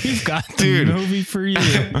 We've got the Dude. movie for you.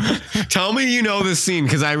 Tell me you know this scene,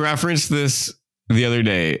 because I referenced this the other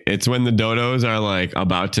day. It's when the dodos are like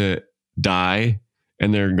about to die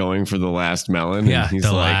and they're going for the last melon. Yeah, and he's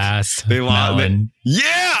the like, last they lost. melon.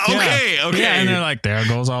 Yeah. Okay. Yeah. Okay. Yeah, and they're like, there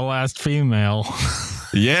goes our last female.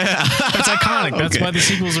 Yeah. That's iconic. That's Okay. why the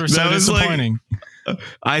sequels were so That was like- disappointing.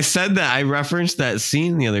 I said that. I referenced that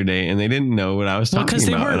scene the other day and they didn't know what I was Well, talking because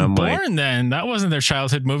they about. And weren't I'm like, born then. That wasn't their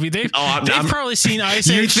childhood movie. They've I'm- probably seen Ice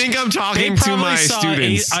you Age. think I'm They talking to probably my saw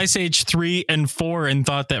students. Ice Age 3 and 4 and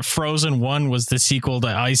thought that Frozen 1 was the sequel to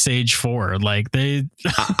Ice Age 4. Like they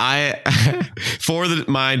For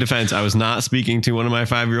my defense, I was not speaking to one of my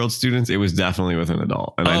 5-year-old students. It was definitely with an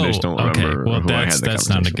adult. And I just don't remember Well, who I had that's the not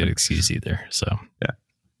a conversation good with. excuse either. So Yeah.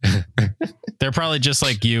 they're probably just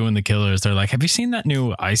like you and the Killers. They're like, have you seen that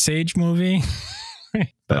new Ice Age movie?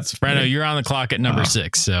 That's Brando, you're on the clock at number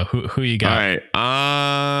 6. So who you got? All right.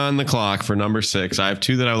 On the clock for number 6. I have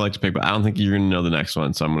 2 that I would like to pick, but I don't think you're going to know the next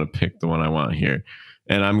one. So I'm going to pick the one I want here.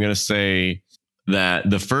 And I'm going to say that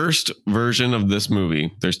the first version of this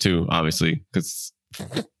movie, there's 2, obviously, because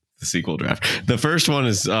the sequel draft. The first one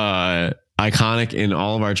is iconic in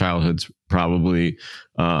all of our childhoods, probably.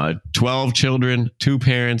 12 children, 2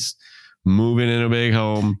 parents, moving in a big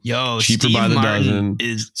home. Yo, Cheaper Steve by the Martin dozen.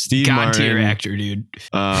 is Steve God tier Martin. actor, dude.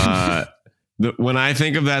 When I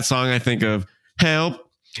think of that song, I think of help.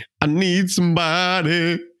 I need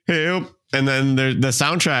somebody help. And then there's the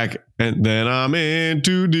soundtrack. And then I'm in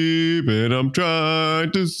too deep and I'm trying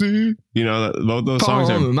to see. You know, both those songs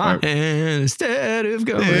Palm my are hand instead of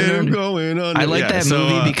going they're under. going on. I like that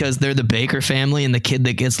movie because they're the Baker family and the kid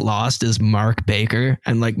that gets lost is Mark Baker.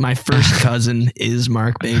 And like my first cousin is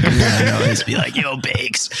Mark Baker. And I'd always be like, yo,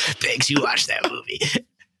 Bakes, you watch that movie.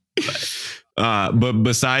 But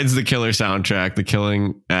besides the killer soundtrack, the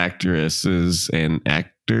killing actresses and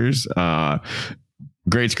actors,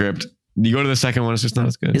 great script. You go to the second one, it's just not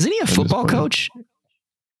as good. Isn't he a football coach?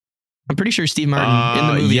 I'm pretty sure Steve Martin in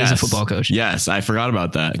the movie is a football coach. Yes, I forgot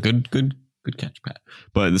about that. Good catch, Pat.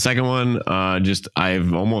 But the second one, just I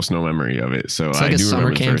have almost no memory of it. So It's like I a do summer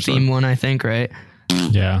remember the camp first theme one. one, I think, right?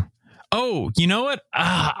 Yeah. Oh, you know what?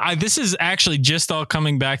 This is actually just all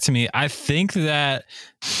coming back to me. I think that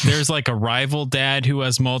there's like a rival dad who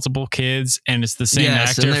has multiple kids, and it's the same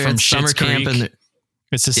actor from Schitt's Creek.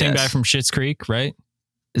 It's the same guy from Schitt's Creek, right?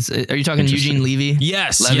 Are you talking Eugene Levy?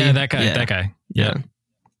 Yes. Levy? Yeah, that guy. Yeah. That guy. Yeah.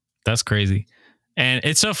 That's crazy. And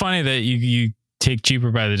it's so funny that you take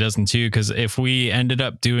Cheaper by the Dozen too, because if we ended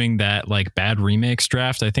up doing that like bad remakes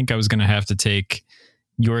draft, I think I was going to have to take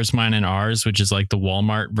Yours, Mine, and Ours, which is like the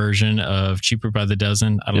Walmart version of Cheaper by the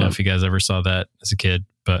Dozen. I don't know if you guys ever saw that as a kid,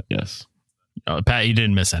 but yes, Pat, you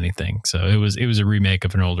didn't miss anything. So it was a remake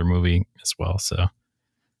of an older movie as well. So,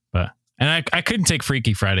 and I couldn't take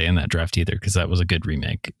Freaky Friday in that draft either, because that was a good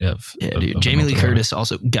remake of. Yeah, dude. Jamie Lee Curtis,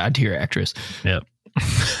 also god tier actress. Yep.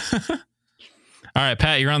 All right,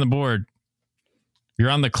 Pat, you're on the board. You're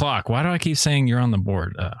on the clock. Why do I keep saying you're on the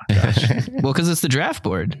board? Oh, gosh. Well, because it's the draft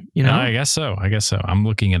board, you know? I guess so. I'm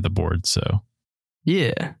looking at the board, so.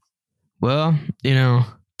 Yeah. Well,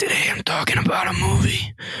 today I'm talking about a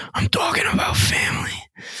movie. I'm talking about family.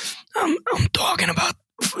 I'm talking about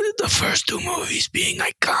the first two movies being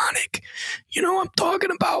iconic. I'm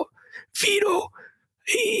talking about Vito,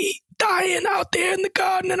 he dying out there in the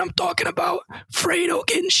garden, and I'm talking about Fredo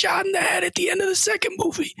getting shot in the head at the end of the second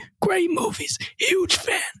movie. Great movies. Huge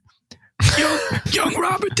fan. Young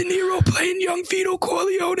Robert De Niro playing young Vito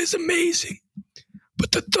Corleone is amazing.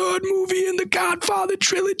 But the third movie in the Godfather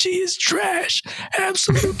trilogy is trash.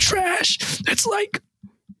 Absolute trash. It's like,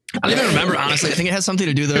 I don't even remember, honestly. I think it has something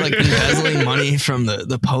to do. They're like embezzling money from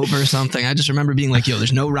the Pope or something. I just remember being like, yo,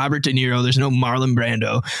 there's no Robert De Niro. There's no Marlon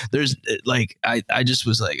Brando. There's like, I just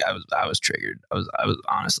was like, I was triggered. I was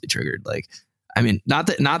honestly triggered. Like, I mean, not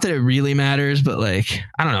that it really matters, but like,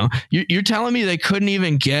 I don't know. You're telling me they couldn't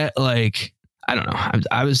even get like, I don't know.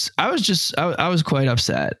 I was quite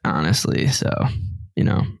upset, honestly. So,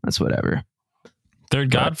 that's whatever.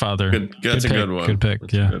 Third Godfather. That's a good one. Good pick.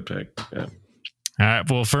 That's yeah. a good pick. Yeah. All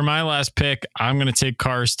right. Well, for my last pick, I'm going to take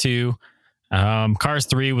Cars 2. Cars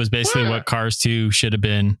 3 was basically what Cars 2 should have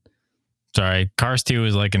been. Sorry. Cars 2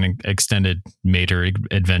 is like an extended Mater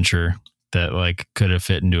adventure that like could have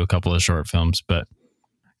fit into a couple of short films, but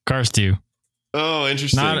Cars 2. Oh,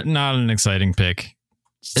 interesting. Not an exciting pick.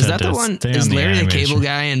 Is that the one? Is Larry the Cable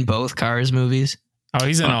Guy in both Cars movies? Oh,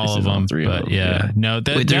 he's in all of them. Three but of them. yeah. No,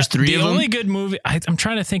 wait, there's three of them? The only good movie, I'm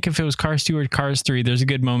trying to think if it was Cars 2 or Cars 3. There's a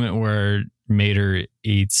good moment where Mater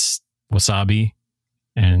eats wasabi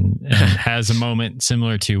and has a moment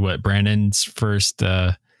similar to what Brandon's first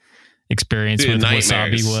experience with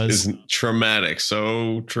wasabi was. Is traumatic.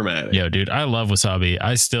 So traumatic. Yo, dude, I love wasabi.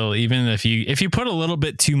 I still, even if you put a little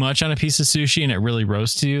bit too much on a piece of sushi and it really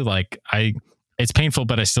roasts you, like it's painful,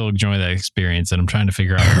 but I still enjoy that experience, and I'm trying to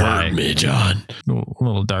figure out why. Hurt me, John. A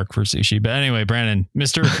little dark for sushi, but anyway, Brandon,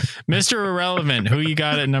 Mr. Irrelevant, who you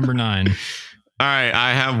got at number 9? All right,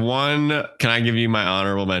 I have one. Can I give you my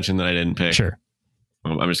honorable mention that I didn't pick? Sure.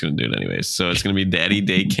 I'm just going to do it anyways. So it's going to be Daddy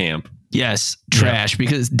Day Camp. Yes, trash,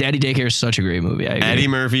 because Daddy Daycare is such a great movie. I agree. Eddie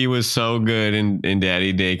Murphy was so good in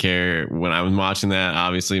Daddy Daycare. When I was watching that,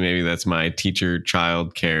 obviously maybe that's my teacher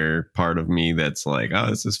child care part of me that's like, oh,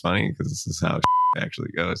 this is funny because this is how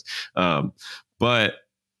actually goes. But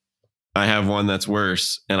I have one that's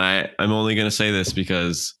worse, and I'm only going to say this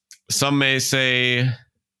because some may say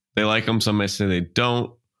they like him, some may say they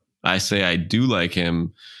don't. I say I do like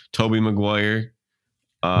him. Tobey Maguire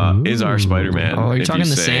is our Spider-Man. Oh, you're talking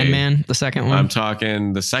the Sandman, the second one? I'm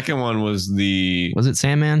talking the second one was it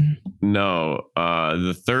Sandman? No,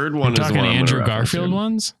 the third one You're is the talking one Andrew Garfield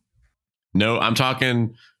ones? No, I'm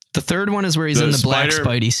talking the third one is where he's in the black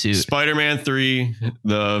Spidey suit. Spider-Man 3,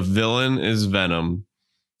 the villain is Venom,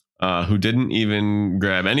 who didn't even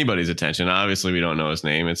grab anybody's attention. Obviously, we don't know his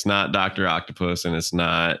name. It's not Dr. Octopus and it's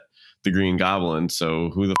not the Green Goblin.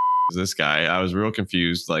 So who the is this guy? I was real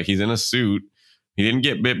confused. Like, he's in a suit. He didn't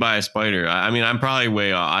get bit by a spider. I mean, I'm probably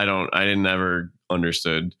way off. I didn't ever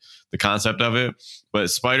understood the concept of it. But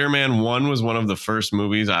Spider-Man 1 was one of the first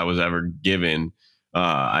movies I was ever given.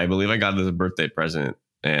 I believe I got it as a birthday present.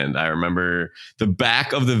 And I remember the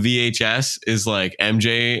back of the VHS is like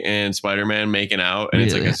MJ and Spider-Man making out. And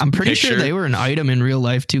really? it's like I'm pretty sure they were an item in real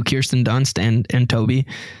life too. Kirsten Dunst and Toby.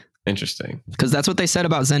 Interesting. Because that's what they said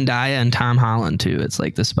about Zendaya and Tom Holland too. It's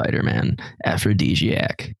like the Spider-Man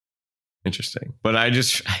aphrodisiac. Interesting. But I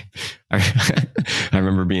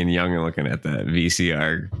remember being young and looking at that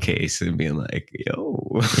VCR case and being like, yo.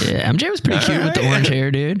 Yeah, MJ was pretty cute with the orange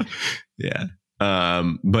hair, dude. Yeah.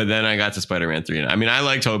 But then I got to Spider-Man 3. I mean, I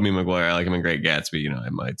like Tobey Maguire. I like him in Great Gatsby. I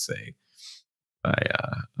might say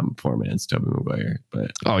I'm a poor man's Tobey Maguire.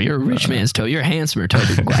 But you're a rich man's Tobey. You're a handsomer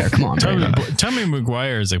Tobey Maguire. Come on, Tobey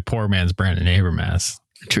Maguire is a poor man's Brandon Habermas.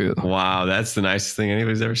 True. Wow, that's the nicest thing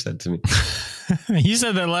anybody's ever said to me. You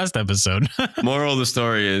said that last episode. Moral of the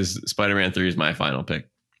story is Spider-Man 3 is my final pick,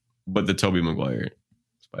 but the Tobey Maguire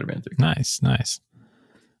Spider-Man 3. Nice.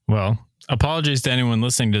 Well, apologies to anyone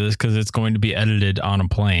listening to this because it's going to be edited on a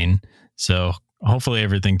plane. So hopefully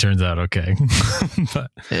everything turns out okay.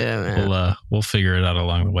 But Yeah, man. we'll figure it out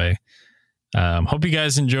along the way. Hope you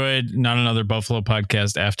guys enjoyed Not Another Buffalo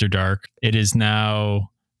Podcast After Dark. It is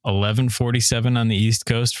now 11:47 on the East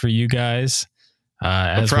Coast for you guys.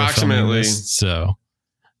 As we're filming Approximately. this, so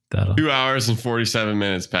that'll 2 hours and 47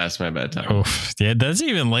 minutes past my bedtime. Oof. Yeah, that's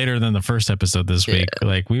even later than the first episode this week.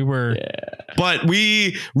 Like we were But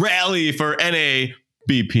we rally for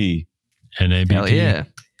NABP. NABP. Hell yeah.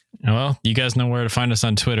 Well, you guys know where to find us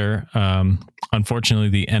on Twitter. Unfortunately,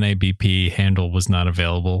 the NABP handle was not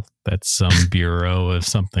available. That's some bureau of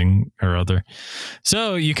something or other.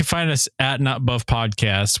 So you can find us at Not Buff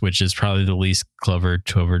Podcast, which is probably the least clever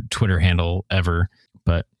Twitter handle ever.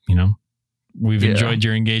 But, we've enjoyed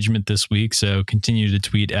your engagement this week. So continue to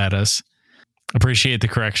tweet at us. Appreciate the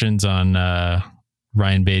corrections on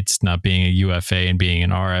Ryan Bates not being a UFA and being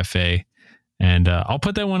an RFA. And I'll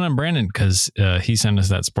put that one on Brandon because he sent us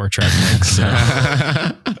that Sport Track mix. So.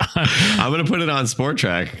 I'm going to put it on Sport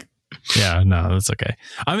Track. Yeah, no, that's okay.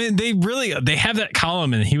 I mean, they have that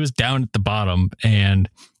column and he was down at the bottom and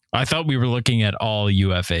I thought we were looking at all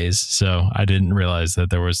UFAs. So I didn't realize that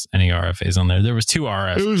there was any RFAs on there. There was 2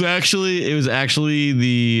 RFs. It was actually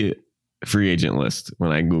the free agent list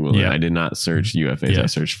when I Googled it. I did not search UFAs. Yeah. I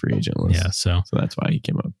searched free agent list. Yeah, so that's why he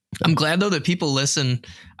came up. I'm glad though that people listen.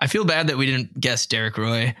 I feel bad that we didn't guess Derek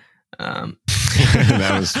Roy.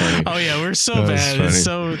 That was funny. Oh yeah, we're so That was bad. It's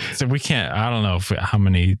so we can't. I don't know how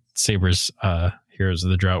many Sabres Heroes of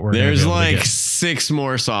the Drought we're. There's gonna be able to like get. 6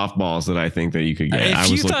 more softballs that I think that you could get. If I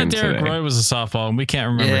you was thought looking Derek today. Roy was a softball and we can't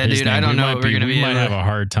remember Yeah, his dude, name, I don't know might what we're gonna we be might able have to- a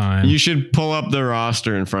hard time. You should pull up the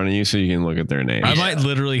roster in front of you so you can look at their names. I might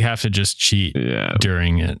literally have to just cheat Yeah.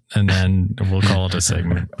 during it, and then we'll call it a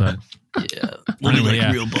segment. But Yeah. Anyway,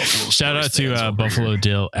 yeah. real Buffalo. shout out sports to fans over Buffalo here.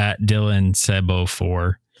 Dill at Dylan Sebo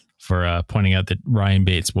for pointing out that Ryan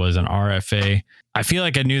Bates was an RFA. I feel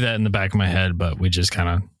like I knew that in the back of my head, but we just kind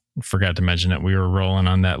of forgot to mention it. We were rolling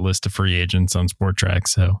on that list of free agents on Sport Track.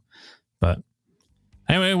 So, but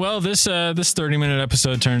anyway, well, this 30-minute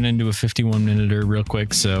episode turned into a 51-minute real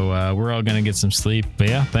quick. So we're all going to get some sleep. But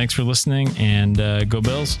yeah, thanks for listening and go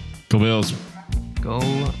Bills. Go Bills. Go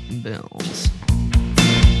Bills.